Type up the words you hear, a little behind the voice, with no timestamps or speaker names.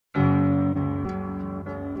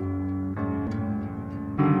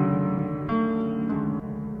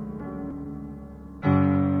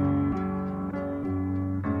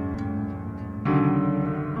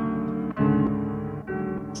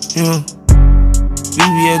Yeah.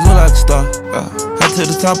 BBS look like a star. I took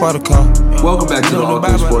the top out of the car. Welcome back to the All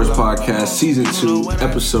Things Sports Podcast, Season 2,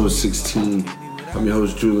 Episode 16. I'm your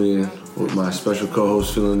host, Julian, with my special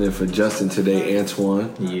co-host filling in for Justin today,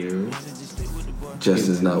 Antoine. You.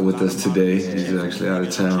 Justin's not with us today. He's actually out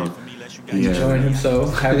of town. He enjoying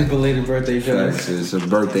himself. Happy belated birthday, Justin. It's a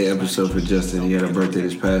birthday episode for Justin. He had a birthday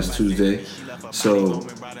this past Tuesday. So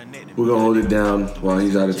we're going to hold it down while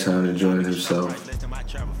he's out of town enjoying himself.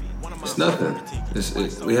 It's nothing.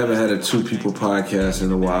 We haven't had a two-people podcast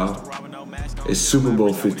in a while. It's Super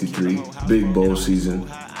Bowl 53, big bowl season.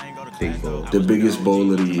 Big bowl. The biggest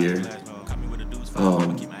bowl of the year.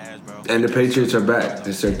 And the Patriots are back.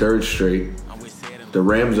 It's their third straight. The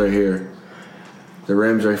Rams are here. The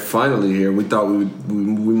Rams are finally here. We thought we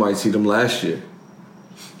might see them last year.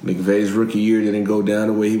 McVay's rookie year didn't go down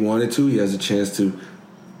the way he wanted to. He has a chance to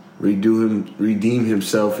redeem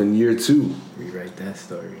himself in year 2. Rewrite that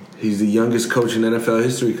story. He's the youngest coach in NFL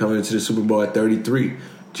history coming into the Super Bowl at 33.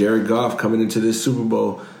 Jared Goff coming into this Super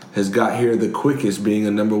Bowl has got here the quickest, being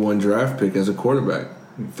a number 1 draft pick as a quarterback.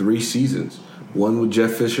 3 seasons. 1 with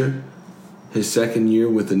Jeff Fisher. His second year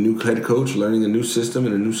with a new head coach, learning a new system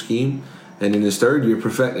and a new scheme. And in his third year,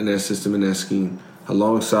 perfecting that system and that scheme.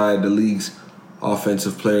 Alongside the league's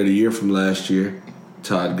Offensive Player of the Year from last year,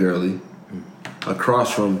 Todd Gurley.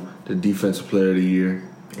 Across from the Defensive Player of the Year,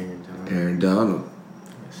 Aaron Donald.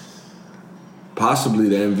 Possibly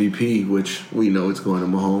the MVP, which we know it's going to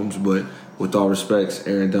Mahomes, but with all respects,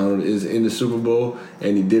 Aaron Donald is in the Super Bowl,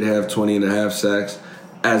 and he did have 20.5 sacks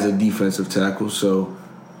as a defensive tackle, so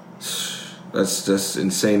that's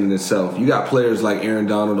insane in itself. You got players like Aaron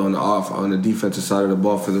Donald on the defensive side of the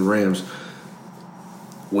ball for the Rams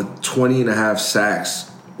with 20.5 sacks,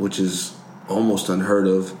 which is almost unheard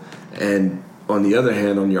of, and on the other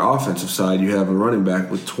hand, on your offensive side, you have a running back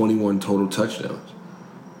with 21 total touchdowns.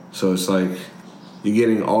 So it's like you're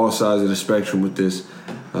getting all sides of the spectrum with this.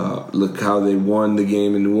 Look how they won the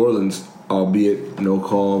game in New Orleans, albeit no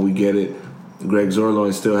call. We get it. Greg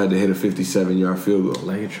Zorloin still had to hit a 57-yard field goal.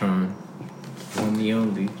 Legatron, one the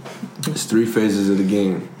only. It's 3 phases of the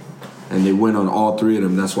game, and they win on all 3 of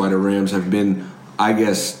them. That's why the Rams have been,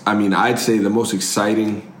 I'd say the most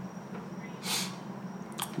exciting.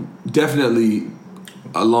 Definitely,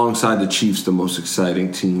 alongside the Chiefs, the most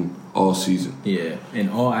exciting team all season. Yeah, in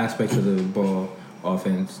all aspects of the ball,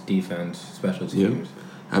 offense, defense, special teams. Yep.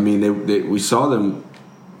 I mean, we saw them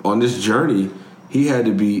on this journey. He had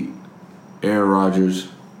to beat Aaron Rodgers.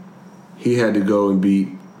 He had to go and beat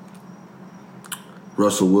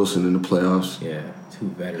Russell Wilson in the playoffs. Yeah, 2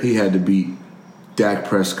 veterans. He had to beat Dak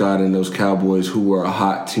Prescott and those Cowboys, who were a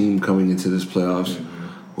hot team coming into this playoffs,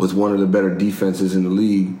 with one of the better defenses in the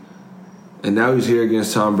league. And now he's here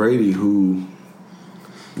against Tom Brady, who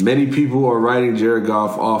many people are writing Jared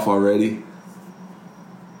Goff off already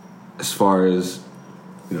as far as,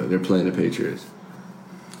 they're playing the Patriots.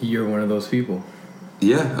 You're one of those people.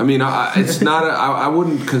 Yeah, I mean, I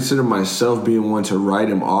wouldn't consider myself being one to write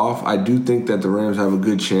him off. I do think that the Rams have a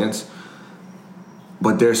good chance,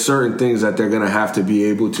 but there's certain things that they're going to have to be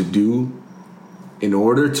able to do in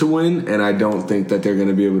order to win, and I don't think that they're going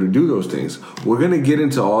to be able to do those things. We're going to get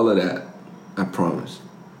into all of that, I promise.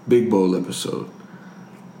 Big Bowl episode.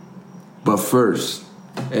 But first,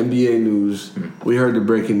 NBA news. We heard the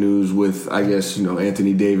breaking news with,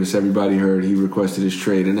 Anthony Davis. Everybody heard he requested his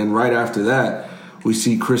trade. And then right after that, we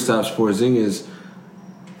see Kristaps Porzingis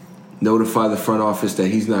notify the front office that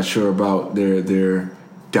he's not sure about their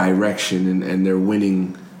direction and their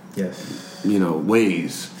winning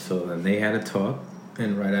ways. So then they had a talk,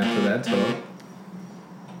 and right after that talk...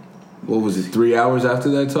 What was it, 3 hours after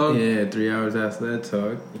that talk? Yeah, 3 hours after that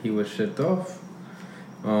talk, he was shipped off.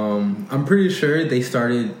 I'm pretty sure they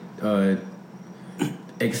started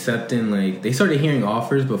accepting, they started hearing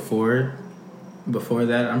offers before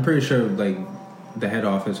that. I'm pretty sure, the head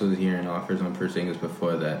office was hearing offers on Porzingis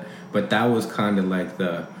before that. But that was kind of like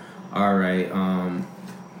all right,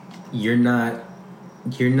 you're not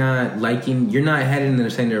heading in the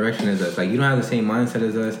same direction as us. You don't have the same mindset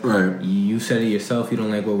as us. Right. You said it yourself. You don't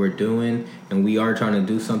like what we're doing, and we are trying to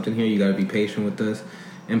do something here. You got to be patient with us.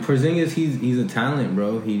 And Porzingis, he's a talent,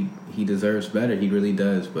 bro. He deserves better. He really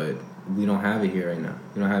does. But we don't have it here right now.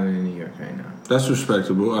 We don't have it in New York right now. That's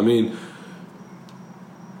respectable. I mean,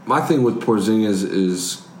 my thing with Porzingis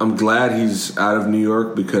is I'm glad he's out of New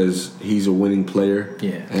York because he's a winning player.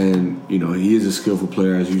 Yeah. And, he is a skillful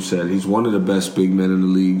player, as you said. He's one of the best big men in the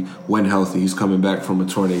league when healthy. He's coming back from a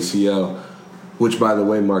torn ACL, which, by the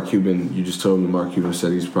way, Mark Cuban, you just told me Mark Cuban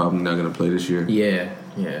said he's probably not going to play this year. Yeah.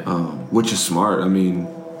 Which is smart. I mean,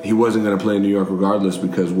 he wasn't going to play in New York regardless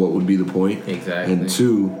because what would be the point? Exactly. And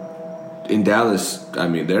 2, in Dallas, I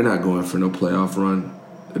mean, they're not going for no playoff run,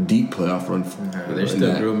 a deep playoff run. They're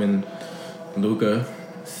still grooming Luka,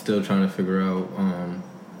 still trying to figure out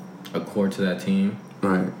a core to that team.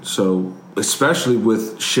 Right. So, especially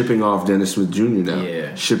with shipping off Dennis Smith Jr.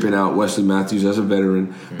 now, shipping out Wesley Matthews as a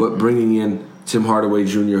veteran, but bringing in Tim Hardaway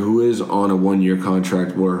Jr., who is on a 1-year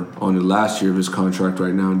contract, or on the last year of his contract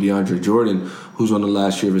right now, and DeAndre Jordan, who's on the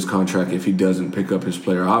last year of his contract if he doesn't pick up his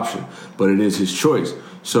player option. But it is his choice.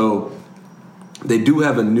 So they do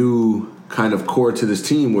have a new kind of core to this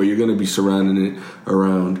team where you're going to be surrounding it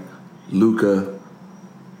around Luka,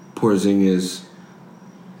 Porzingis,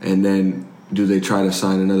 and then do they try to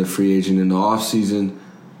sign another free agent in the offseason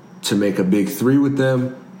to make a big 3 with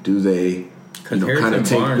them? Do they kind of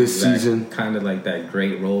take this season? Kind of like that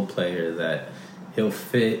great role player that he'll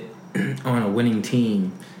fit on a winning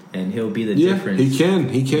team and he'll be the difference. He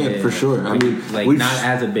can for sure. I mean, like not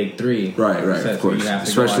as a big 3. Right, of course.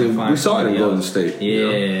 Especially we saw it in Golden State.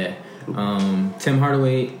 Yeah. Tim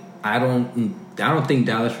Hardaway, I don't think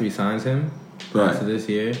Dallas re-signs him after this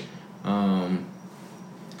year.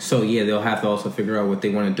 So they'll have to also figure out what they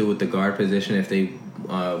want to do with the guard position, if they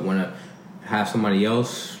want to have somebody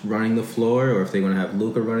else running the floor, or if they want to have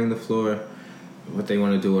Luka running the floor, what they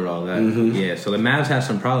want to do with all that. Yeah, so the Mavs have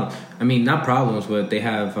some problems. I mean, not problems, but they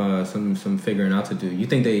have some figuring out to do. You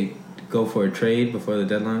think they go for a trade before the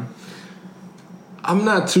deadline? I'm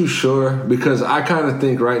not too sure, because I kind of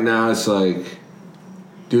think right now it's like,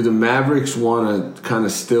 do the Mavericks want to kind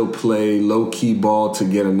of still play low-key ball to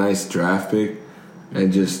get a nice draft pick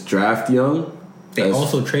and just draft young? They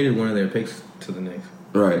also traded one of their picks to the Knicks.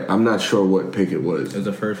 Right. I'm not sure what pick it was. It was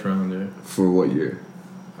a first rounder. For what year?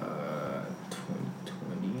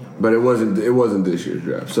 2020. But it wasn't this year's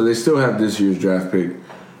draft. So they still have this year's draft pick.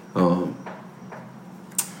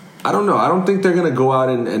 I don't know. I don't think they're going to go out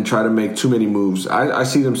and try to make too many moves. I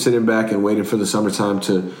see them sitting back and waiting for the summertime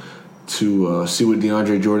to see what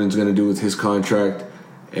DeAndre Jordan's going to do with his contract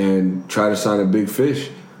and try to sign a big fish.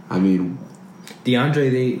 I mean,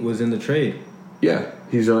 DeAndre was in the trade. Yeah,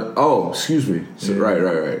 he's on. Oh, excuse me. So,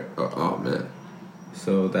 right. Oh man.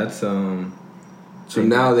 So that's So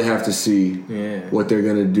now they have to see what they're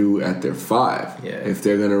gonna do at their 5. Yeah. If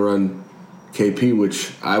they're gonna run KP,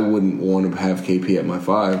 which I wouldn't want to have KP at my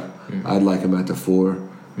 5. I'd like him at the 4.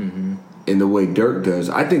 In the way Dirk does.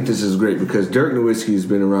 I think this is great because Dirk Nowitzki has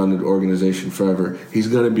been around the organization forever. He's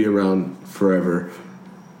gonna be around forever.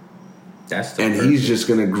 He's just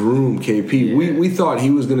going to groom KP. Yeah. We thought he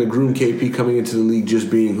was going to groom KP coming into the league just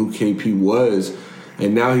being who KP was.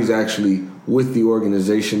 And now he's actually with the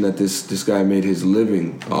organization that this guy made his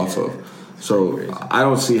living off of. So I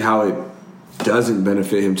don't see how it doesn't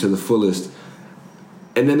benefit him to the fullest.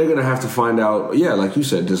 And then they're going to have to find out, like you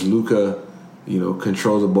said, does Luka,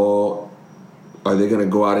 control the ball? Are they going to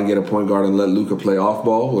go out and get a point guard and let Luka play off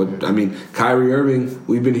ball? I mean, Kyrie Irving,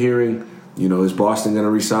 we've been hearing, is Boston going to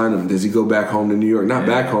re-sign him? Does he go back home to New York? Not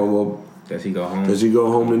back home. Well, does he go home? Does he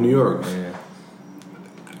go home to New York? Yeah.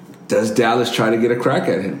 Does Dallas try to get a crack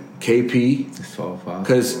at him? KP? It's all possible.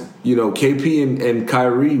 Because, KP and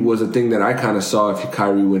Kyrie was a thing that I kind of saw if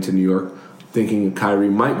Kyrie went to New York, thinking Kyrie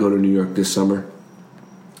might go to New York this summer.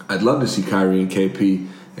 I'd love to see Kyrie and KP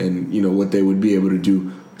and, what they would be able to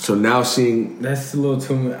do. So now seeing... That's a little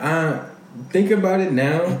too much. Think about it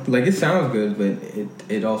now. Like, it sounds good, but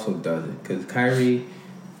it also doesn't. Because Kyrie,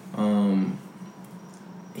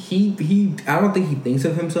 he I don't think he thinks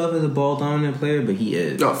of himself as a ball-dominant player, but he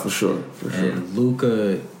is. No, for sure. And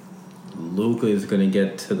Luka is going to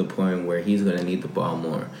get to the point where he's going to need the ball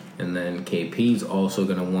more. And then KP's also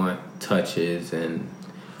going to want touches, and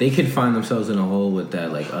they could find themselves in a hole with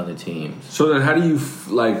that, like other teams. So then how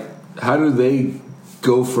do they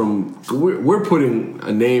go from... We're putting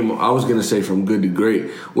a name, I was going to say from good to great.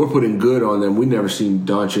 We're putting good on them. We never seen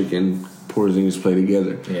Doncic and Porzingis play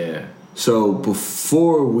together. Yeah. So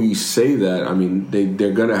before we say that, I mean,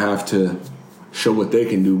 they're going to have to show what they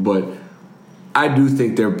can do. But I do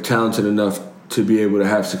think they're talented enough to be able to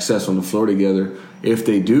have success on the floor together. If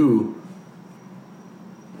they do,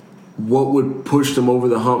 what would push them over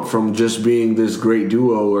the hump from just being this great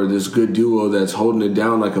duo or this good duo that's holding it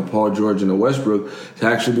down like a Paul George and a Westbrook to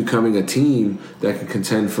actually becoming a team that can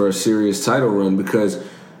contend for a serious title run? Because,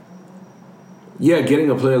 getting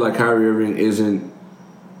a player like Kyrie Irving isn't...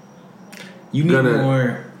 You need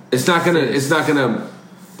more... It's not gonna... Not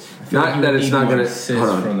that it's not gonna... Hold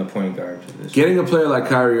on. From the point guard position. Getting a player like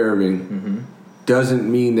Kyrie Irving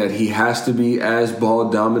doesn't mean that he has to be as ball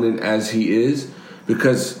dominant as he is,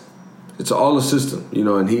 because it's all a system,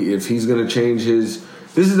 and if he's going to change his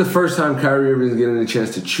this is the first time Kyrie Irving's getting a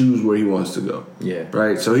chance to choose where he wants to go. Yeah.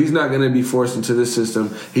 Right? So he's not going to be forced into this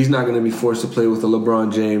system. He's not going to be forced to play with a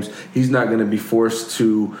LeBron James. He's not going to be forced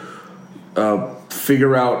to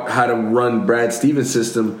figure out how to run Brad Stevens'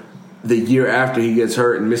 system the year after he gets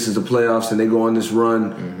hurt and misses the playoffs and they go on this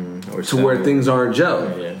run to where things aren't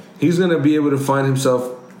gelled. Yeah. He's going to be able to find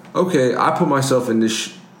himself, okay, I put myself in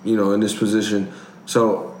this, in this position,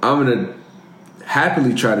 so I'm going to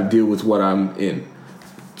happily try to deal with what I'm in.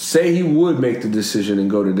 Say he would make the decision and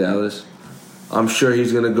go to Dallas, I'm sure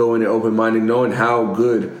he's going to go in open-minded, knowing how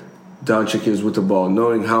good Doncic is with the ball,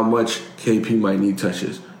 knowing how much KP might need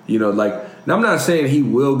touches. Now I'm not saying he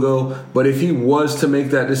will go, but if he was to make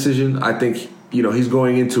that decision, I think, he's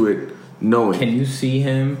going into it knowing. Can you see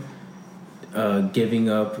him giving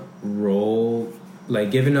up his role,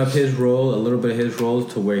 a little bit of his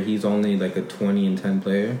roles to where he's only like a 20 and 10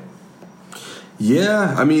 player?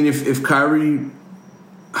 Yeah, I mean, if Kyrie,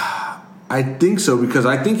 I think so, because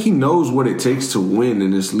I think he knows what it takes to win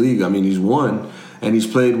in this league. I mean, he's won, and he's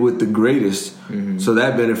played with the greatest, so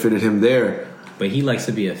that benefited him there. But he likes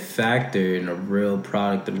to be a factor in a real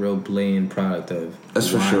product, a real blatant product of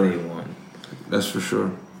why they won. That's for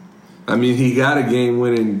sure. I mean, he got a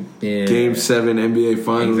game-winning Game 7 NBA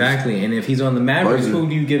Finals. Exactly, and if he's on the Mavericks, who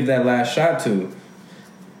do you give that last shot to?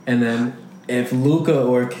 And then if Luka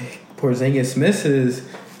or Porzingis misses,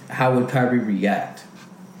 how would Kyrie react?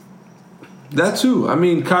 That too. I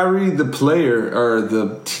mean, Kyrie, the player or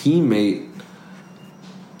the teammate.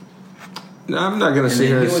 I'm not going to sit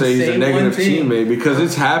here and say he's a negative teammate because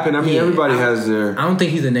it's happened. I mean, everybody has their... I don't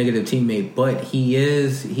think he's a negative teammate, but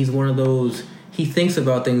he's one of those... He thinks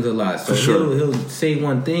about things a lot. So he'll say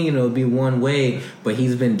one thing and it'll be one way, but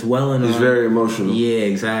he's been dwelling on... He's very emotional. Yeah,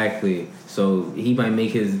 exactly. So he might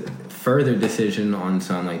make his further decision on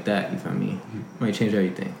something like that, you feel me? Might change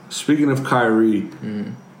everything. Speaking of Kyrie,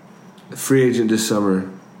 free agent this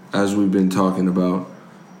summer, as we've been talking about,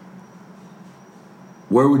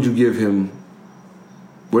 where would you give him...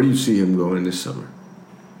 Where do you see him going this summer?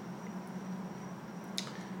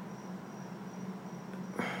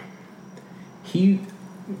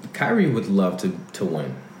 Kyrie would love to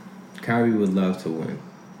win. Kyrie would love to win.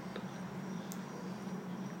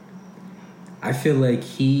 I feel like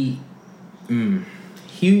he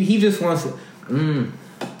just wants to.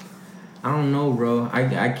 I don't know, bro.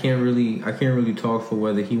 I can't really talk for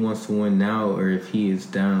whether he wants to win now or if he is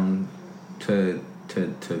down to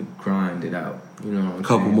grind it out. You know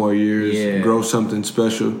what I'm saying? More years, grow something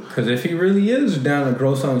special. Because if he really is down to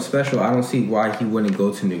grow something special, I don't see why he wouldn't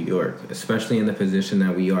go to New York, especially in the position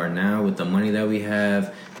that we are now with the money that we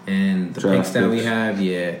have and the picks that we have.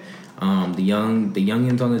 Yeah, the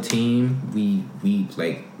youngins on the team, we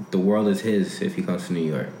like the world is his if he comes to New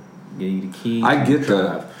York. Get you the key. I get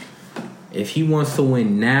that. If he wants to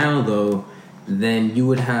win now, though, then he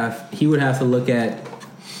would have to look at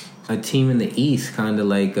a team in the East, kind of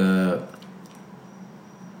like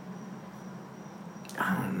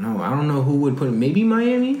I don't know who would put it. Maybe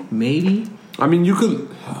Miami. Maybe. I mean, you could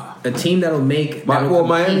a team that'll make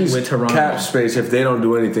Miami's with Toronto. Cap space. If they don't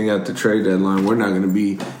do anything at the trade deadline, we're not going to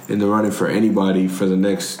be in the running for anybody for the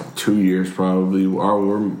next 2 years. Probably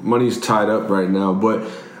our money's tied up right now. But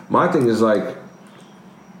my thing is like,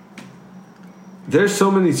 there's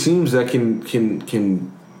so many teams that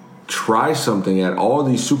can try something at all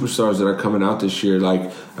these superstars that are coming out this year, like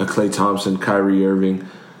a Klay Thompson, Kyrie Irving,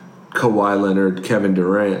 Kawhi Leonard, Kevin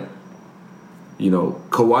Durant.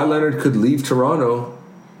 Kawhi Leonard could leave Toronto,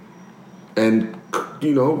 and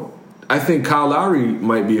I think Kyle Lowry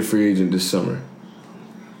might be a free agent this summer.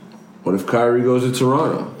 What if Kyrie goes to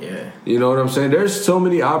Toronto? Yeah. You know what I'm saying? There's so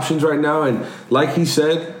many options right now, and like he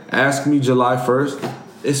said, ask me July 1st.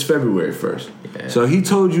 It's February 1st. Yeah. So he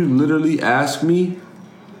told you literally ask me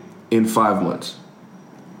in 5 months.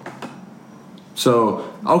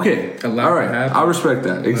 So, okay. All right. I respect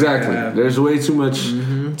that. Exactly. There's way too much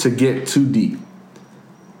to get too deep.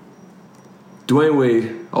 Dwayne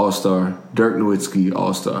Wade, all-star. Dirk Nowitzki,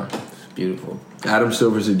 all-star. Beautiful. Adam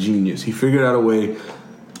Silver's a genius. He figured out a way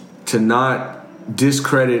to not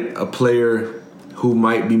discredit a player who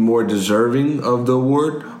might be more deserving of the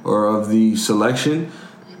award or of the selection.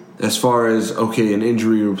 As far as, okay, an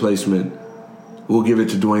injury replacement, we'll give it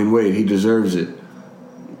to Dwayne Wade. He deserves it.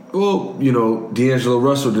 Well, D'Angelo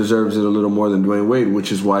Russell deserves it a little more than Dwayne Wade,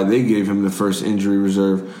 which is why they gave him the first injury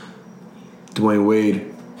reserve. Dwayne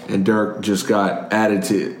Wade and Dirk just got added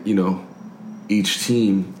to, each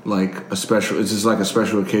team like a special. It's just like a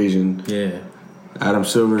special occasion. Yeah. Adam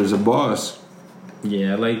Silver is a boss.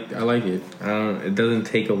 Yeah, I like it. It doesn't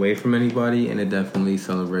take away from anybody, and it definitely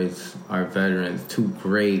celebrates our veterans. Two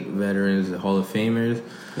great veterans, Hall of Famers,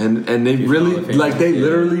 and they really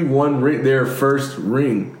literally won their first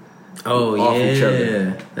ring. Oh off each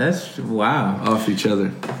other. That's wow. Off each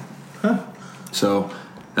other. Huh. So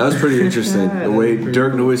that was pretty interesting. The way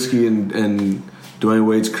Dirk Nowitzki and Dwayne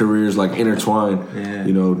Wade's careers like intertwine. Yeah.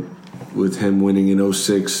 You know, with him winning in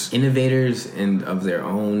 2006. Innovators and of their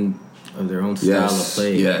own style of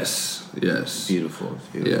play. Yes. Beautiful.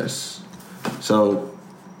 Yes. So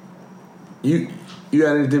you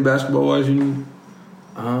got anything basketball wise you need?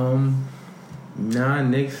 Nah,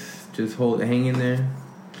 Knicks just hang in there.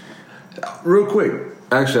 Real quick,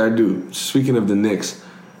 actually I do. Speaking of the Knicks,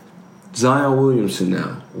 Zion Williamson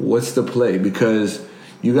now. What's the play? Because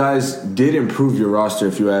you guys did improve your roster,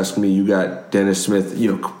 if you ask me. You got Dennis Smith.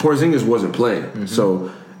 You know, Porzingis wasn't playing,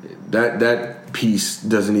 so that piece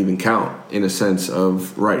doesn't even count in a sense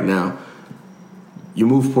of right now. You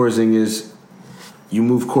move Porzingis, you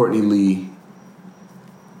move Courtney Lee,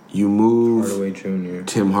 you move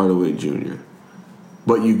Tim Hardaway Jr.,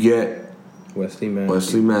 but you get Wesley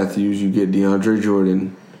Matthews, you get DeAndre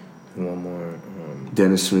Jordan, one more,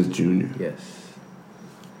 Dennis Smith Jr. Yes.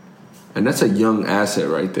 And that's a young asset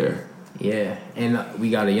right there. Yeah, and we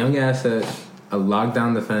got a young asset, a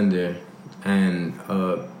lockdown defender, and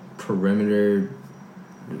a perimeter.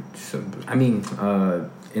 In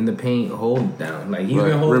the paint, hold down. Like he's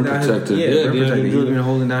been holding down rim protector. He's been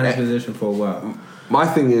holding down his position for a while. My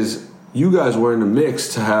thing is, you guys were in the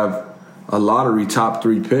mix to have a lottery top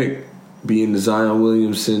 3 pick, being the Zion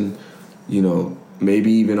Williamson, you know,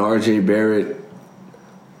 maybe even R.J. Barrett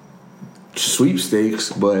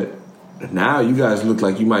sweepstakes, but now you guys look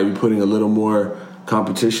like you might be putting a little more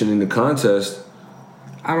competition in the contest.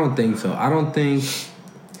 I don't think so. I don't think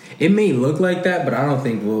it may look like that, but I don't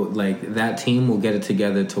think that team will get it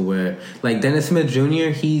together to where Dennis Smith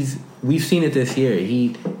Jr. We've seen it this year.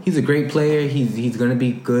 He's a great player. He's gonna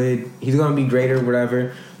be good. He's gonna be great or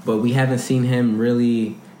whatever. But we haven't seen him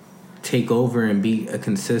really take over and be a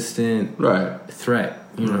consistent threat.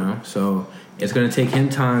 You know, so. It's going to take him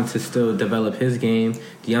time to still develop his game.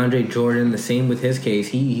 DeAndre Jordan, the same with his case.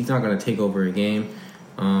 He's not going to take over a game.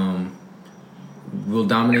 We'll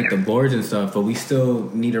dominate the boards and stuff, but we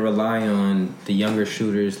still need to rely on the younger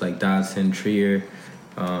shooters like Dodson, Trier,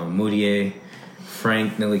 Moutier,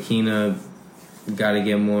 Frank, Ntilikina. Got to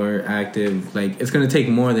get more active. It's going to take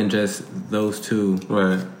more than just those two.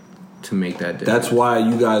 Right. To make that difference. That's why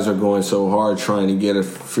you guys are going so hard trying to get a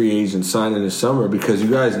free agent signed in the summer, because you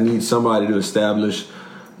guys need somebody to establish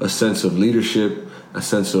a sense of leadership, a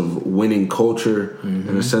sense of winning culture,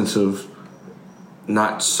 and a sense of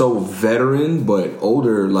not so veteran but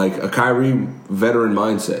older, like a Kyrie veteran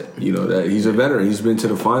mindset. You know, that he's a veteran. He's been to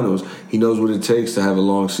the finals. He knows what it takes to have a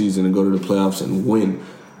long season and go to the playoffs and win.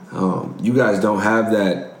 You guys don't have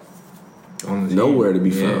that nowhere to be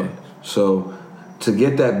found. So to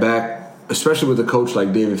get that back, especially with a coach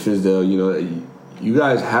like David Fizdale, you know, you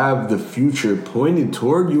guys have the future pointed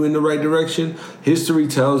toward you in the right direction. History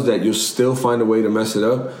tells that you'll still find a way to mess it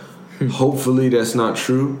up. Hopefully that's not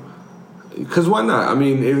true. Because why not? I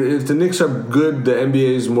mean, if the Knicks are good, the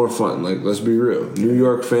NBA is more fun. Let's be real. New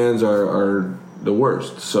York fans are the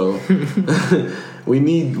worst. So we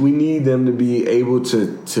need them to be able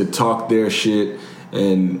to talk their shit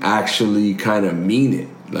and actually kind of mean it.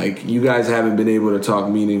 You guys haven't been able to talk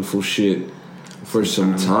meaningful shit for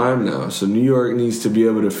some time now. So New York needs to be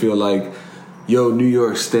able to feel like, yo, New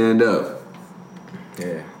York, stand up.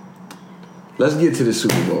 Yeah. Let's get to the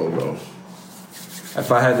Super Bowl, bro. If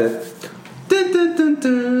I had that... Dun, dun, dun,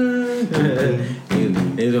 dun, dun,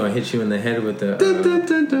 He's going to hit you in the head with the...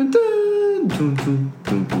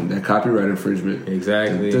 that copyright infringement.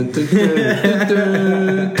 Exactly.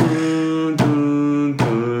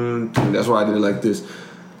 That's why I did it like this.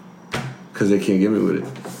 Because they can't get me with it.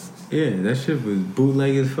 Yeah, that shit was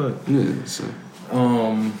bootleg as fuck. Yeah, so.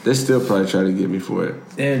 They still probably try to get me for it.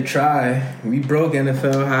 They'll try. We broke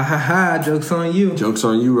NFL. Ha ha ha. Joke's on you. Joke's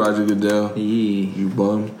on you, Roger Goodell. Yeah. You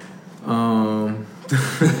bum.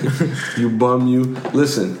 You bum you.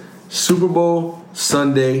 Listen, Super Bowl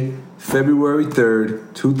Sunday, February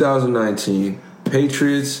 3rd, 2019.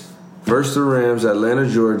 Patriots versus the Rams, Atlanta,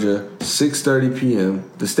 Georgia, 6:30 p.m.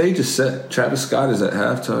 The stage is set. Travis Scott is at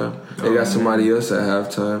halftime. They got somebody else at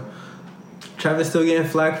halftime. Travis still getting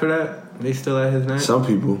flack for that? They still at his night? Some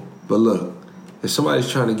people. But look, if somebody's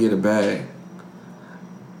trying to get a bag,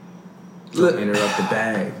 Don't interrupt the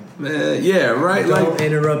bag. Man, yeah, right? Don't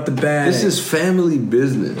interrupt the bag. This is family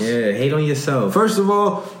business. Yeah, hate on yourself. First of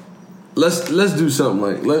all, let's do something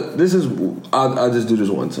I'll just do this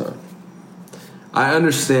one time. I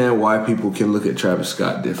understand why people can look at Travis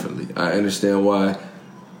Scott differently. I understand why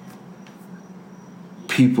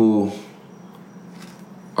people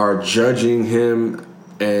are judging him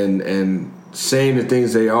and saying the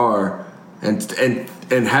things they are and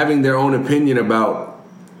having their own opinion about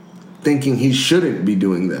thinking he shouldn't be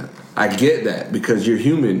doing that. I get that because you're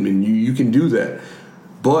human and you can do that.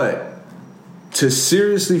 But to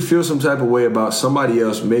seriously feel some type of way about somebody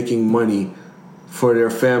else making money for their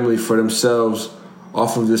family, for themselves,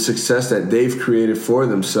 off of the success that they've created for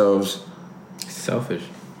themselves. Selfish.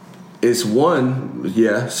 It's one,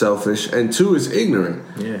 selfish, and two, it's ignorant.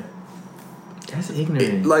 Yeah. That's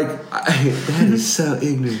ignorant. That is so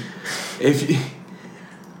ignorant.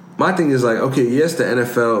 My thing is okay, yes, the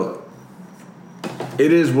NFL,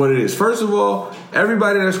 it is what it is. First of all,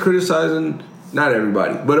 everybody that's criticizing, not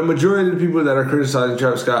everybody, but a majority of the people that are criticizing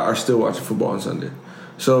Travis Scott are still watching football on Sunday.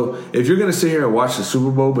 So if you're going to sit here and watch the Super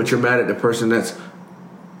Bowl, but you're mad at the person that's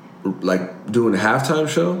doing the halftime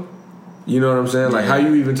show, you know what I'm saying? How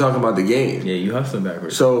you even talking about the game? Yeah, you hustling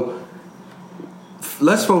backwards. So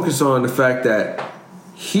let's focus on the fact that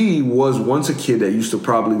he was once a kid that used to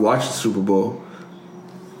probably watch the Super Bowl,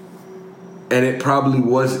 and it probably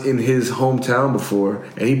was in his hometown before,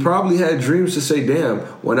 and he probably had dreams to say, damn,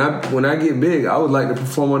 when I get big, I would like to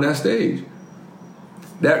perform on that stage.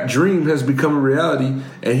 That dream has become a reality,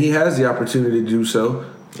 and he has the opportunity to do so.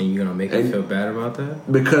 And you're going to make him feel bad about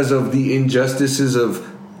that? Because of the injustices of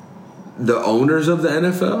the owners of the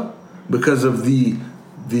NFL? Because of the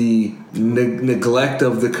neglect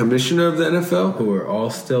of the commissioner of the NFL? Who are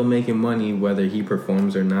all still making money whether he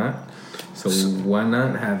performs or not. So why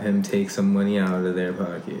not have him take some money out of their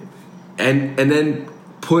pocket? And then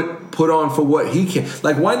put on for what he can.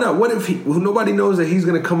 Why not? What if nobody knows that he's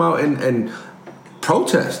going to come out and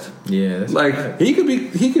protest? Yeah, that's right. he could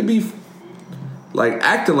be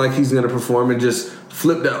acting like he's going to perform and just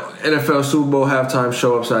flip the NFL Super Bowl halftime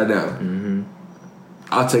show upside down. Mm-hmm.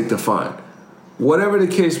 I'll take the fine. Whatever the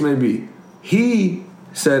case may be, he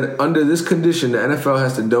said under this condition the NFL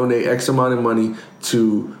has to donate X amount of money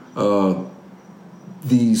to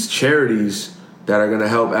these charities that are going to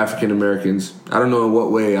help African Americans. I don't know in what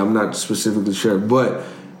way. I'm not specifically sure. But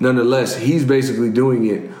nonetheless, he's basically doing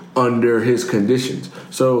it under his conditions.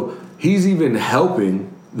 So he's even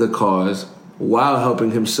helping the cause while helping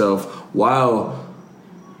himself, while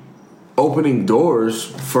opening doors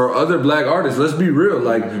for other black artists. Let's be real.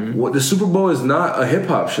 What the Super Bowl is not a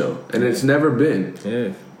hip-hop show, and it's never been.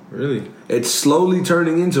 Yeah, really. It's slowly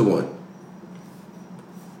turning into one.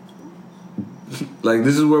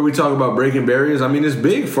 This is where we talk about breaking barriers. I mean, it's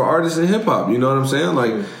big for artists in hip-hop. You know what I'm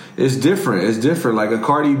saying? It's different. It's different. A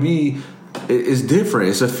Cardi B is different.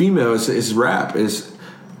 It's a female. It's rap.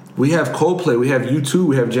 We have Coldplay. We have U2.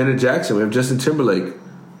 We have Janet Jackson. We have Justin Timberlake.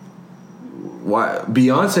 Why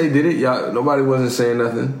Beyonce did it? Y'all, nobody wasn't saying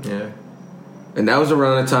nothing. Yeah. And that was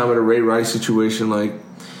around the time of the Ray Rice situation.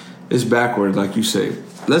 It's backward, like you say.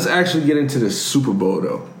 Let's actually get into the Super Bowl,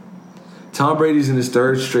 though. Tom Brady's in his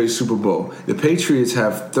third straight Super Bowl. The Patriots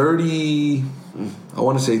have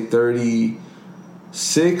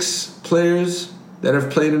 36 players that have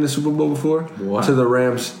played in the Super Bowl before. Wow. To the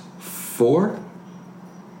Rams, 4?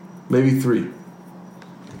 Maybe 3.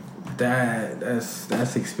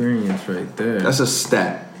 That's experience right there. That's a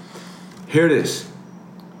stat. Here it is.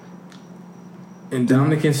 And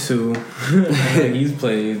Dominican Sue, he's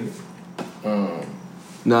played.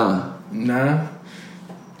 Nah.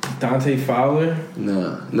 Dante Fowler?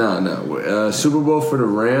 Nah. Super Bowl for the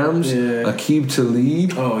Rams. Yeah. Akeem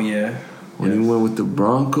Talib. Oh, yeah. When he went with the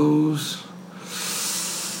Broncos.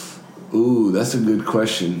 Ooh, that's a good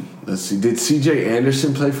question. Let's see. Did C.J.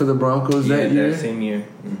 Anderson play for the Broncos that year? Yeah, that same year.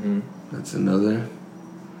 Mm-hmm. That's another.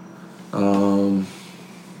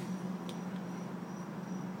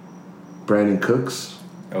 Brandon Cooks.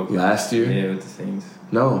 Okay. Last year. Yeah, with the Saints.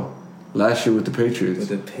 No. Last year with the Patriots. With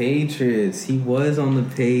the Patriots. He was on the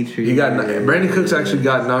Patriots. Brandon Cooks actually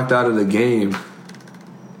got knocked out of the game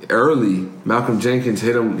early. Malcolm Jenkins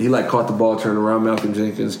hit him. He caught the ball, turned around. Malcolm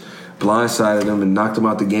Jenkins blindsided him and knocked him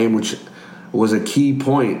out the game, which was a key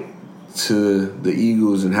point to the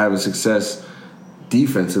Eagles and having success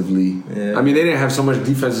defensively. Yeah. I mean, they didn't have so much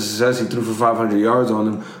defensive success. He threw for 500 yards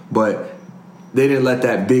on them, but they didn't let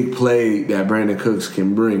that big play that Brandon Cooks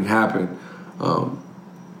can bring happen.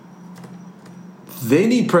 They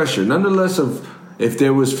need pressure. Nonetheless, if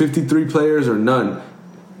there was 53 players or none,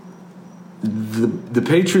 the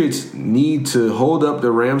Patriots need to hold up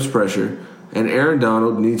the Rams' pressure, and Aaron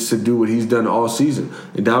Donald needs to do what he's done all season.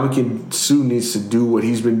 And Dominican Sue needs to do what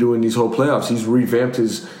he's been doing these whole playoffs. He's revamped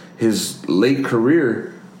his late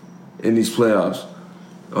career in these playoffs.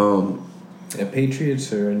 The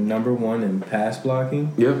Patriots are number 1 in pass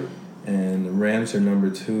blocking. Yep. And the Rams are number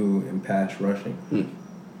 2 in pass rushing.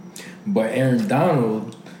 But Aaron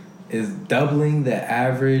Donald is doubling the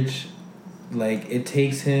average. Like, it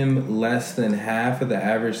takes him less than half of the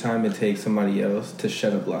average time it takes somebody else to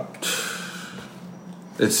shed a block.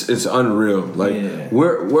 It's unreal. Like,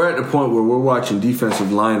 we're at the point where we're watching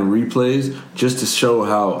defensive line replays just to show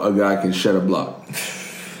how a guy can shed a block.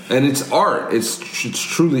 And it's art. It's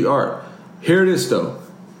truly art. Here it is, though.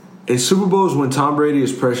 In Super Bowls, when Tom Brady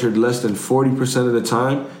is pressured less than 40% of the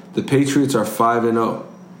time, the Patriots are 5-0.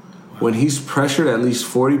 When he's pressured at least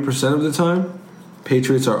 40% of the time,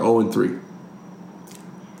 Patriots are 0-3.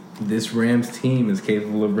 This Rams team is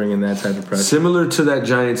capable of bringing that type of pressure. Similar to that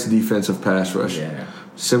Giants defensive pass rush. Yeah.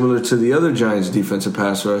 Similar to the other Giants defensive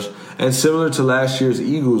pass rush. And similar to last year's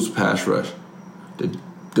Eagles pass rush.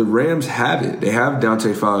 The Rams have it. They have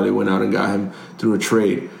Dante Fowler. They went out and got him through a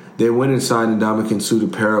trade. They went and signed Ndamukong Suh to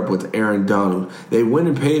pair up with Aaron Donald. They went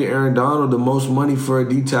and paid Aaron Donald the most money for a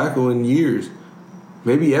D tackle in years.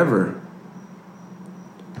 Maybe ever.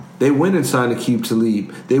 They went and signed Aqib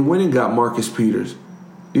Talib. They went and got Marcus Peters.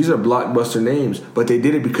 These are blockbuster names, but they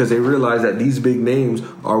did it because they realized that these big names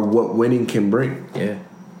are what winning can bring. Yeah.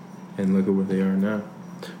 And look at where they are now.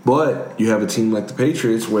 But you have a team like the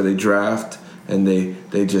Patriots where they draft and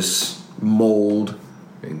they just mold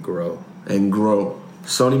and grow.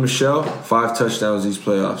 Sony Michel, 5 touchdowns these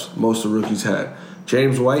playoffs. Most of the rookies had.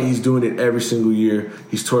 James White, he's doing it every single year.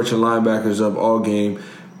 He's torching linebackers up all game.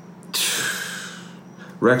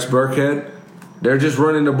 Rex Burkhead, they're just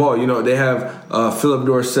running the ball. You know, they have Philip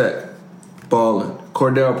Dorsett, balling.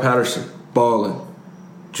 Cordell Patterson, balling.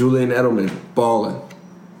 Julian Edelman, balling.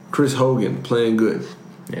 Chris Hogan, playing good.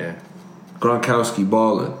 Yeah. Gronkowski,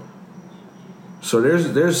 balling. So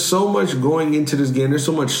there's so much going into this game. There's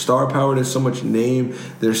so much star power. There's so much name.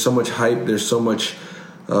 There's so much hype. There's so much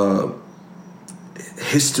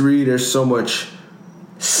history. There's so much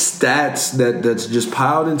stats that's just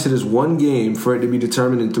piled into this one game for it to be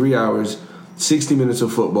determined in 3 hours, 60 minutes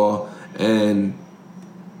of football. And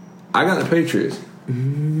I got the Patriots.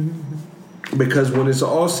 Because when it's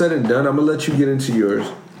all said and done, I'm going to let you get into yours.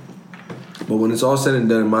 But when it's all said and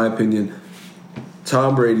done, in my opinion,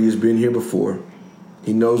 Tom Brady has been here before.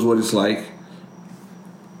 He knows what it's like.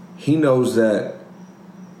 He knows that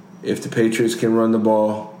if the Patriots can run the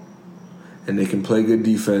ball and they can play good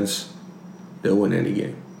defense, they'll win any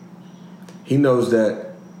game. He knows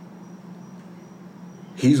that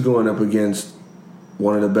he's going up against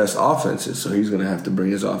one of the best offenses, so he's going to have to bring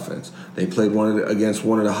his offense. They played against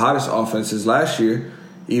one of the hottest offenses last year,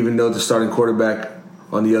 even though the starting quarterback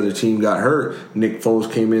on the other team got hurt. Nick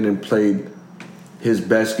Foles came in and played his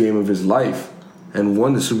best game of his life and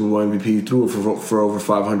won the Super Bowl MVP. He threw it for over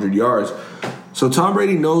 500 yards. So Tom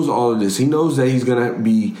Brady knows all of this. He knows that he's going to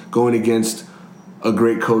be going against a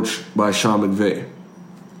great coach by Sean McVay.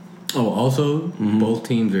 Oh, also, both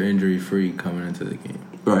teams are injury-free coming into the game.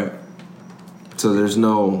 Right. So there's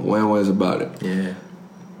no ways about it. Yeah.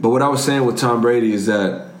 But what I was saying with Tom Brady is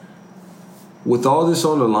that with all this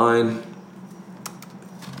on the line,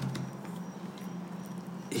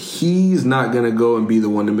 he's not going to go and be the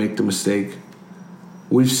one to make the mistake.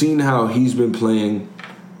 We've seen how he's been playing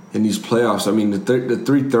in these playoffs. I mean, the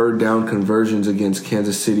 3 third-down conversions against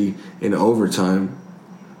Kansas City in overtime.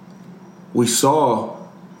 We saw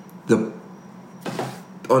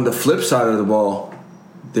on the flip side of the ball,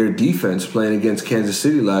 their defense playing against Kansas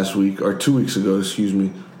City last week, or 2 weeks ago,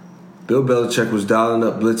 Bill Belichick was dialing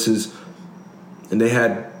up blitzes, and they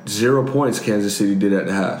had 0 points Kansas City did at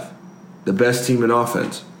the half. The best team in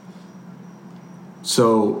offense.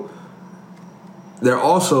 So they're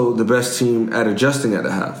also the best team at adjusting at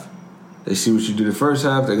the half. They see what you do the first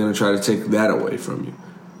half, they're going to try to take that away from you.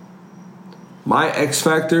 My X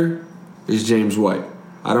factor is James White.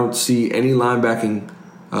 I don't see any linebacker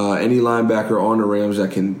on the Rams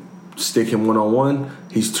that can stick him one-on-one.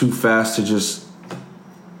 He's too fast to just...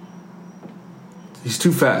 He's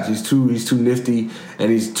too fast. He's too nifty,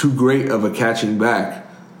 and he's too great of a catching back.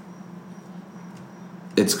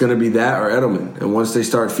 It's going to be that or Edelman. And once they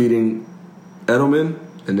start feeding Edelman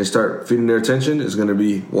and they start feeding their attention, it's going to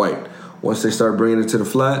be White. Once they start bringing it to the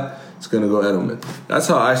flat, it's going to go Edelman. That's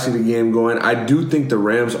how I see the game going. I do think the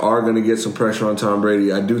Rams are going to get some pressure on Tom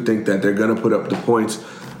Brady. I do think that they're going to put up the points.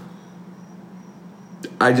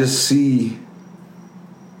 I just see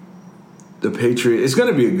the Patriots. It's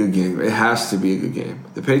going to be a good game. It has to be a good game.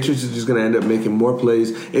 The Patriots are just going to end up making more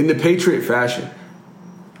plays in the Patriot fashion.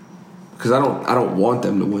 Because I don't want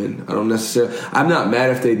them to win. I don't necessarily. I'm not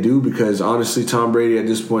mad if they do, because honestly, Tom Brady at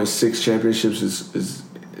this point, 6 championships is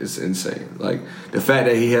is insane. Like the fact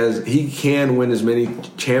that he can win as many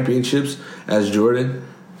championships as Jordan,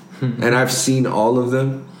 and I've seen all of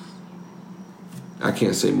them. I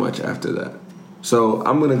can't say much after that. So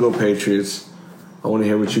I'm gonna go Patriots. I want to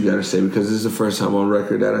hear what you got to say because this is the first time on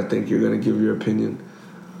record that I think you're gonna give your opinion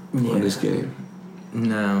on this game.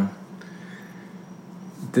 No.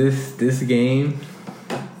 This game,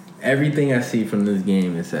 everything I see from this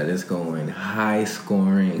game is that it's going high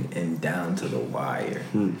scoring and down to the wire.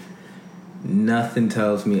 Nothing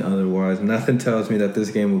tells me otherwise. Nothing tells me that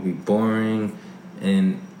this game will be boring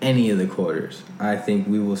in any of the quarters. I think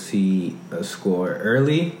we will see a score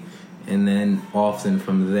early and then often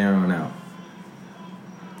from there on out.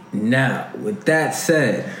 Now, with that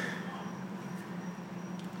said,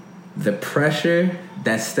 the pressure,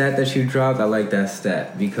 that stat that you dropped, I like that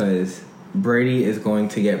stat because Brady is going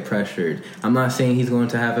to get pressured. I'm not saying he's going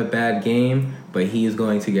to have a bad game, but he is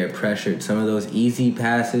going to get pressured. Some of those easy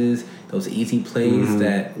passes, those easy plays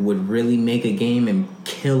that would really make a game and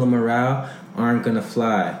kill a morale aren't going to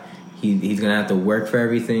fly. He's going to have to work for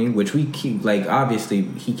everything, which we keep, like, obviously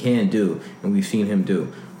he can do, and we've seen him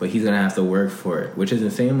do, but he's going to have to work for it, which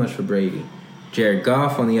isn't saying much for Brady. Jared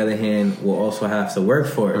Goff, on the other hand, will also have to work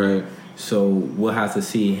for it. Right. So we'll have to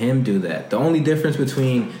see him do that. The only difference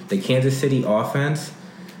between the Kansas City offense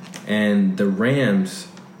and the Rams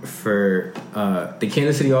for the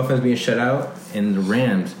Kansas City offense being shut out and the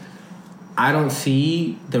Rams, I don't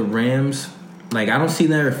see the Rams, like, I don't see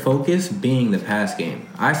their focus being the pass game.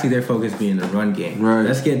 I see their focus being the run game. Right.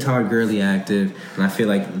 Let's get Todd Gurley active, and I feel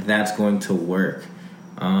like that's going to work.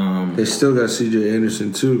 They still got C.J.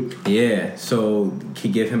 Anderson, too. Yeah, so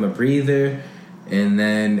can give him a breather and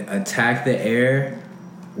then attack the air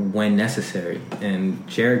when necessary. And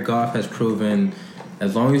Jared Goff has proven,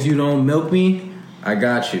 as long as you don't milk me, I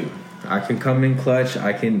got you. I can come in clutch.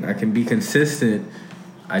 I can be consistent.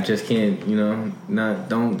 I just can't,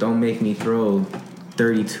 don't make me throw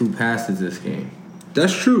 32 passes this game.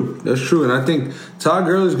 That's true. And I think Todd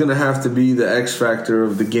Gurley is going to have to be the X factor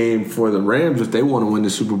of the game for the Rams if they want to win the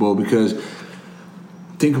Super Bowl because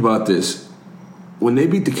think about this. When they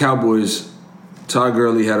beat the Cowboys, Todd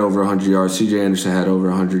Gurley had over 100 yards. C.J. Anderson had over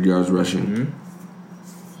 100 yards rushing.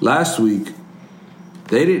 Mm-hmm. Last week,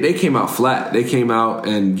 they came out flat. They came out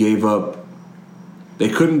and gave up. They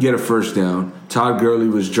couldn't get a first down. Todd Gurley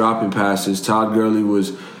was dropping passes. Todd Gurley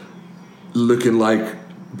was looking like...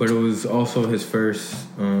 But it was also his first...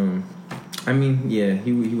 he wasn't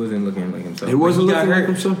looking like himself. He wasn't looking like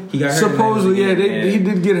himself? He got hurt. Supposedly, he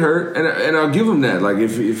did get hurt. And I'll give him that. Like,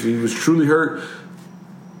 if he was truly hurt...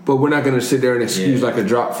 But we're not going to sit there and excuse like a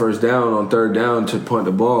drop first down on third down to punt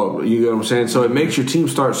the ball. You know what I'm saying? So it makes your team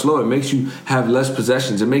start slow. It makes you have less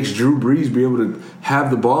possessions. It makes Drew Brees be able to have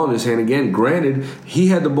the ball in his hand again. Granted, he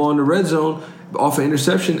had the ball in the red zone off an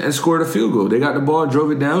interception and scored a field goal. They got the ball, drove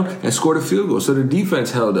it down, and scored a field goal. So the defense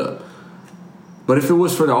held up. But if it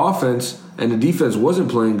was for the offense and the defense wasn't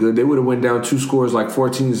playing good, they would have went down 2 scores like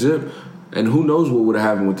 14-zip. And who knows what would have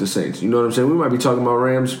happened with the Saints. You know what I'm saying? We might be talking about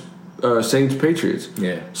Rams, Saints, Patriots.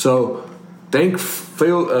 Yeah. So thankfully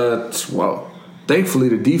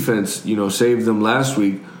the defense, saved them last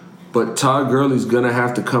week. But Todd Gurley's gonna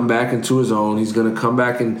have to come back into his own. He's gonna come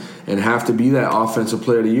back and have to be that offensive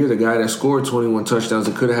player of the year, the guy that scored 21 touchdowns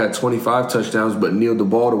and could have had 25 touchdowns, but kneeled the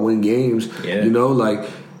ball to win games. Yeah.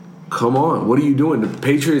 Come on, what are you doing? The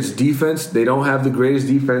Patriots defense, they don't have the greatest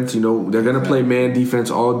defense. They're gonna play man defense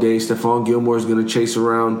all day. Stephon Gilmore's gonna chase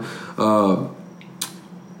around.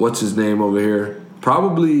 What's his name over here?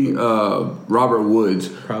 Probably Robert Woods.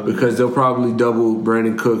 Probably. Because they'll probably double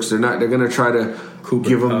Brandon Cooks. They're gonna try to Cooper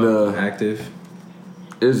give him the active.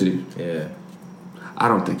 Is he? Yeah. I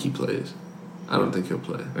don't think he plays. I don't think he'll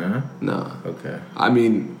play. Uh-huh. No. Okay. I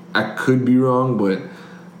mean, I could be wrong, but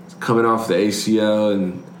coming off the ACL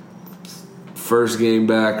and first game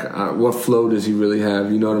back, what flow does he really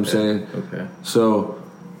have? You know what I'm saying? Okay. So,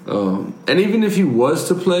 and even if he was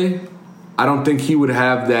to play, I don't think he would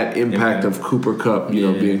have that impact of Cooper Kupp,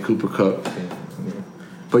 being Cooper Kupp. Yeah.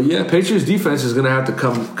 But yeah, Patriots defense is going to have to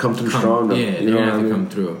come through strong. Yeah, they're going to have to come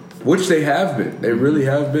through. Which they have been. They really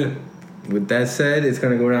have been. With that said, it's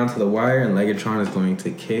going to go down to the wire, and Legatron is going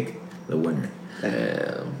to kick the winner.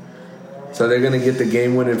 Damn. So they're going to get the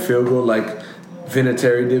game-winning field goal like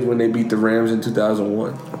Vinatieri did when they beat the Rams in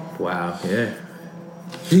 2001. Wow, yeah.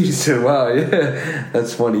 He said, wow, yeah.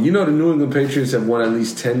 That's funny. The New England Patriots have won at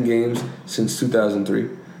least 10 games since 2003.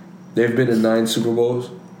 They've been in 9 Super Bowls.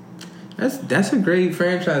 That's a great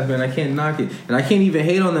franchise, man. I can't knock it. And I can't even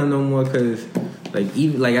hate on them no more because, as a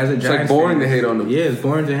Giants it's like boring fan, to hate on them. Yeah, it's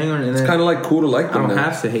boring to hang on. And it's kind of like cool to like them. I don't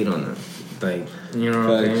have to hate on them. You know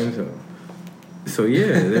what I'm saying? So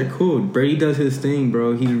yeah, they're cool. Brady does his thing,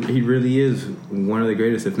 bro. He really is one of the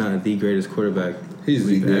greatest, if not the greatest quarterback. He's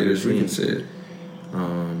the we've ever greatest. We seen. can say it.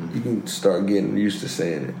 You can start getting used to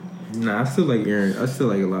saying it. Nah, I still like Aaron. I still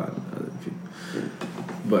like a lot of other people.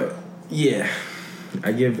 But yeah,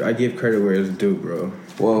 I give credit where it's due, bro.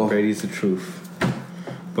 Well, Brady's the truth.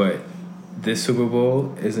 But this Super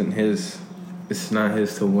Bowl isn't his. It's not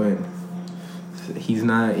his to win. He's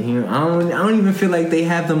not. I don't even feel like they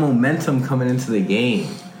have the momentum coming into the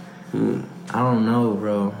game. I don't know,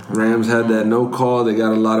 bro. Rams had that no call. They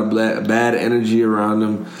got a lot of bad energy around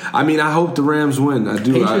them. I mean, I hope the Rams win. I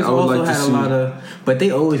do. Patriots I would also like to had see. a lot of, but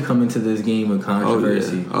they always come into this game with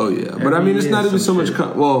controversy. Oh yeah. But I mean, it's not even so much.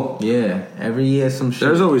 Yeah, every year some shit.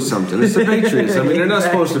 There's always something. It's the Patriots. I mean, they're not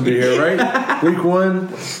supposed to be here, right? Week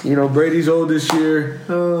 1, Brady's old this year.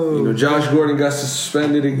 Oh, Josh Gordon got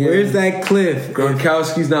suspended again. Where's that cliff?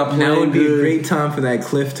 Gronkowski's not playing. Now would be good. a great time for that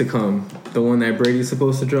cliff to come. The one that Brady's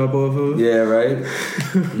supposed to drop off of? Yeah, right?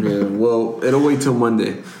 Yeah, well, it'll wait till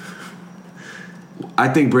Monday. I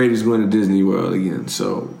think Brady's going to Disney World again,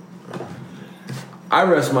 so I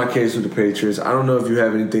rest my case with the Patriots. I don't know if you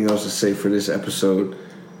have anything else to say for this episode.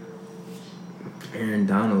 Aaron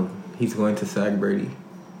Donald, he's going to sack Brady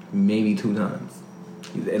maybe 2 times.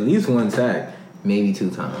 At least 1 sack, maybe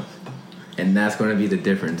 2 times. And that's going to be the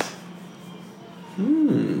difference.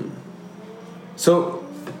 So,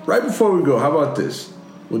 right before we go, how about this?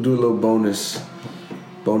 We'll do a little bonus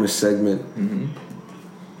segment. Mm-hmm.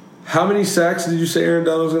 How many sacks did you say Aaron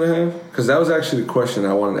Donald's going to have? Because that was actually the question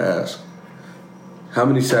I wanted to ask. How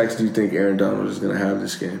many sacks do you think Aaron Donald is going to have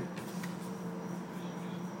this game?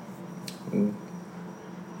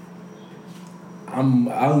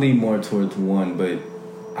 I'll lean more towards 1, but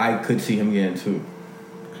I could see him getting 2.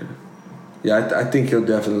 Okay. Yeah, I think he'll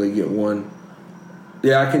definitely get 1.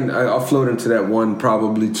 Yeah, I'll float into that 1,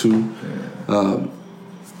 probably 2. Yeah.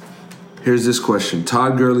 Here's this question.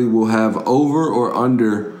 Todd Gurley will have over or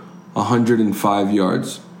under 105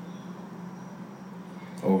 yards?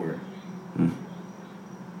 Over.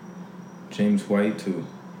 James White, too.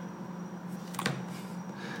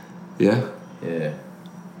 Yeah? Yeah.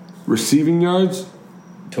 Receiving yards?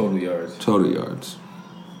 Total yards. Total yards.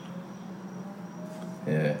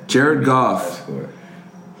 Yeah. Jared Goff.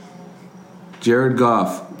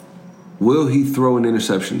 Will he throw an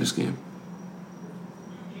interception this game?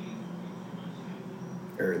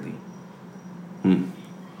 Early.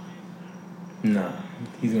 Nah,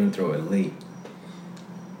 he's going to throw it late.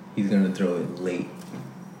 He's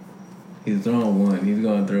throwing 1. He's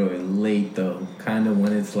going to throw it late, though. Kind of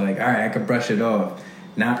when it's like, all right, I can brush it off.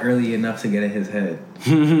 Not early enough to get in his head.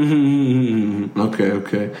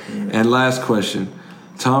 Okay. And last question.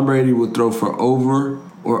 Tom Brady will throw for over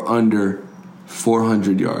or under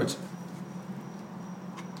 400 yards?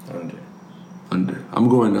 Under. I'm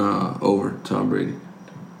going over Tom Brady.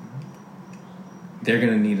 They're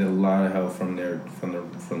gonna need a lot of help from the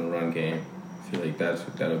run game. I feel like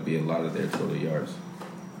that'll be a lot of their total yards.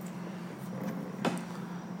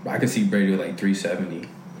 But I could see Brady with like 370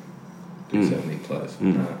 plus.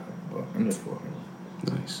 Well, under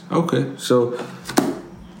 400. Nice. Okay, so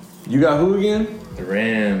you got who again? The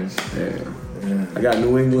Rams. Yeah. I got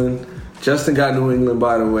New England. Justin got New England,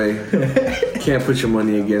 by the way. Can't put your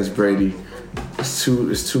money against Brady. It's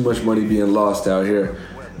too much money being lost out here.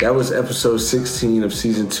 That was episode 16 of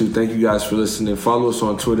season 2. Thank you guys for listening. Follow us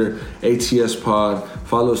on Twitter, ATS Pod.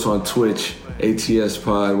 Follow us on Twitch, ATS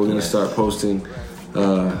Pod. We're gonna start posting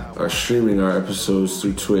or streaming our episodes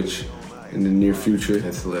through Twitch in the near future.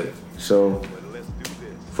 That's lit. So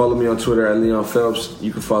follow me on Twitter at Leon Phelps.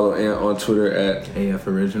 You can follow Ant on Twitter at AF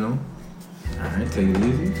Original. Alright, take it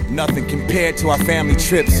easy. Nothing compared to our family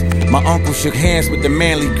trips. My uncle shook hands with the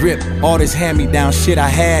manly grip. All this hand-me-down shit I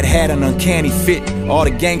had an uncanny fit. All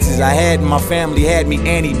the gangsters I had in my family had me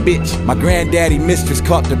Annie bitch. My granddaddy mistress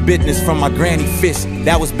caught the business from my granny fist.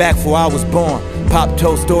 That was back before I was born. Pop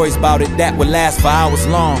told stories about it that would last for hours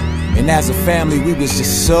long. And as a family, we was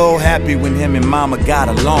just so happy when him and mama got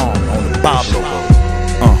along on the Pablo boat.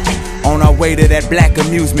 On our way to that black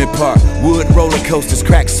amusement park, wood roller coasters,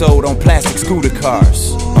 crack sold on plastic scooter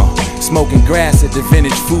cars. Smoking grass at the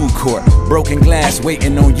vintage food court, broken glass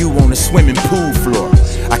waiting on you on the swimming pool floor.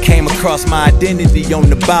 I came across my identity on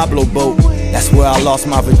the Pablo boat. That's where I lost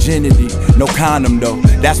my virginity, no condom though.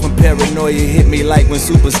 That's when paranoia hit me like when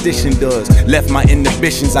superstition does. Left my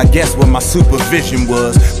inhibitions, I guess where my supervision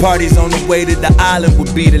was. Parties on the way to the island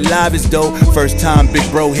would be the livest though. First time big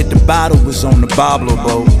bro hit the bottle was on the Pablo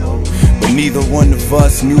boat. But neither one of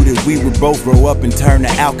us knew that we would both grow up and turn to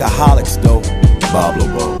alcoholics though. Pablo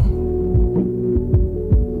boat.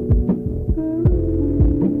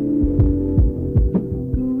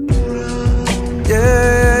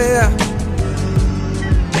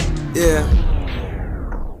 Yeah.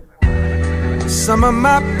 Some of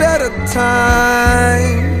my better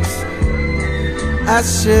times I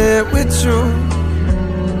share with you.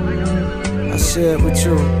 I share with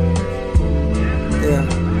you. Yeah.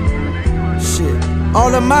 Shit.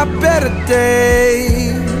 All of my better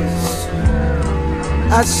days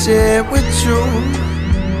I share with you.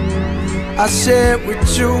 I share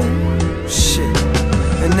with you. Shit.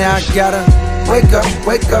 And now I gotta wake up,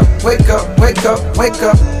 wake up, wake up, wake up, wake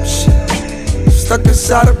up. Shit. Stuck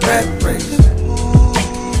inside a rat race.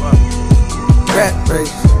 Rat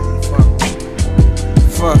race.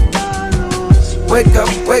 Fuck. Wake up,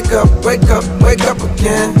 wake up, wake up, wake up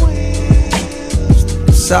again.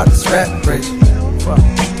 Inside this rat race. Fuck.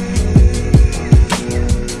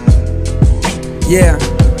 Yeah.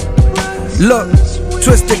 Look,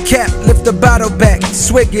 twist the cap, lift the bottle back,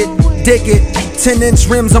 swig it, dig it. 10-inch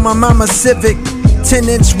rims on my mama's Civic.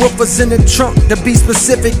 10-inch woofers in the trunk, to be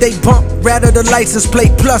specific, they bump. Rather the license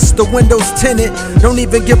plate plus the windows tinted. Don't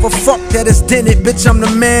even give a fuck that it's dented. Bitch, I'm the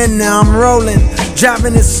man now, I'm rolling.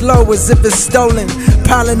 Driving it slow as if it's stolen.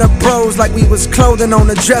 Piling up bros like we was clothing on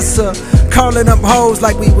a dresser. Calling up hoes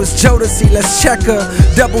like we was Jodeci, let's check her.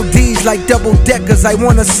 Double D's like double deckers, I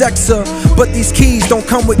wanna sex her. But these keys don't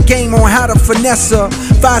come with game on how to finesse her.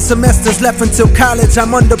 5 semesters left until college,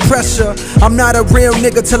 I'm under pressure. I'm not a real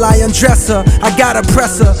nigga till I undress her. I gotta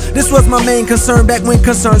press her. This was my main concern back when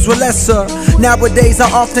concerns were lesser. Nowadays I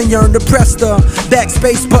often yearn to press the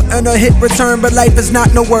backspace button or hit return, but life is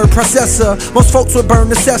not no word processor. Most folks would burn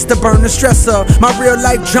the cess to burn the stressor. My real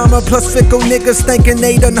life drama plus fickle niggas thinking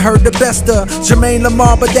they done heard the best of Jermaine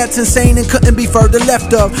Lamar, but that's insane and couldn't be further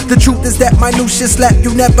left of. The truth is that my new shit slap,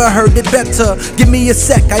 you never heard it better. Give me a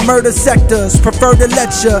sec, I murder sectors, prefer to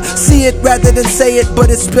let ya see it rather than say it,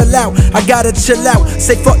 but it spill out. I gotta chill out,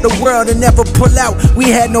 say fuck the world and never pull out. We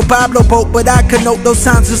had no Bible boat, but I could note those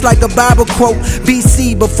times just like a Bible quote.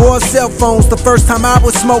 BC, before cell phones, the first time I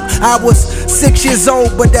would smoke, I was 6 years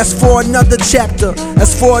old, but that's for another chapter.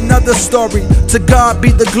 That's for another story. To God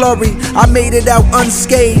be the glory. I made it out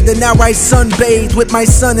unscathed, and now I sunbathed with my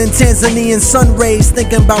son in Tanzanian sun rays,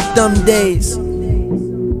 thinking about them days.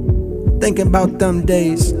 Thinking about them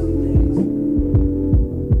days.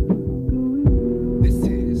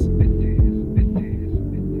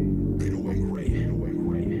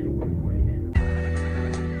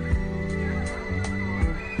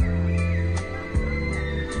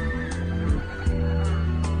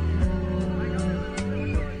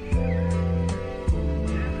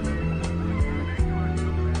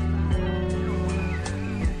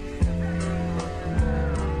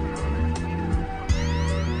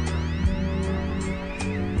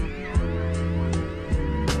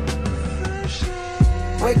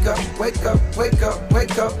 Wake up, wake up, wake up,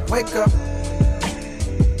 wake up, wake up.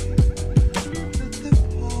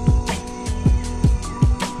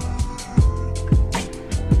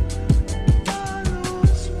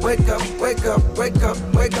 Wake up, wake up, wake up,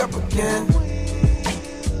 wake up again.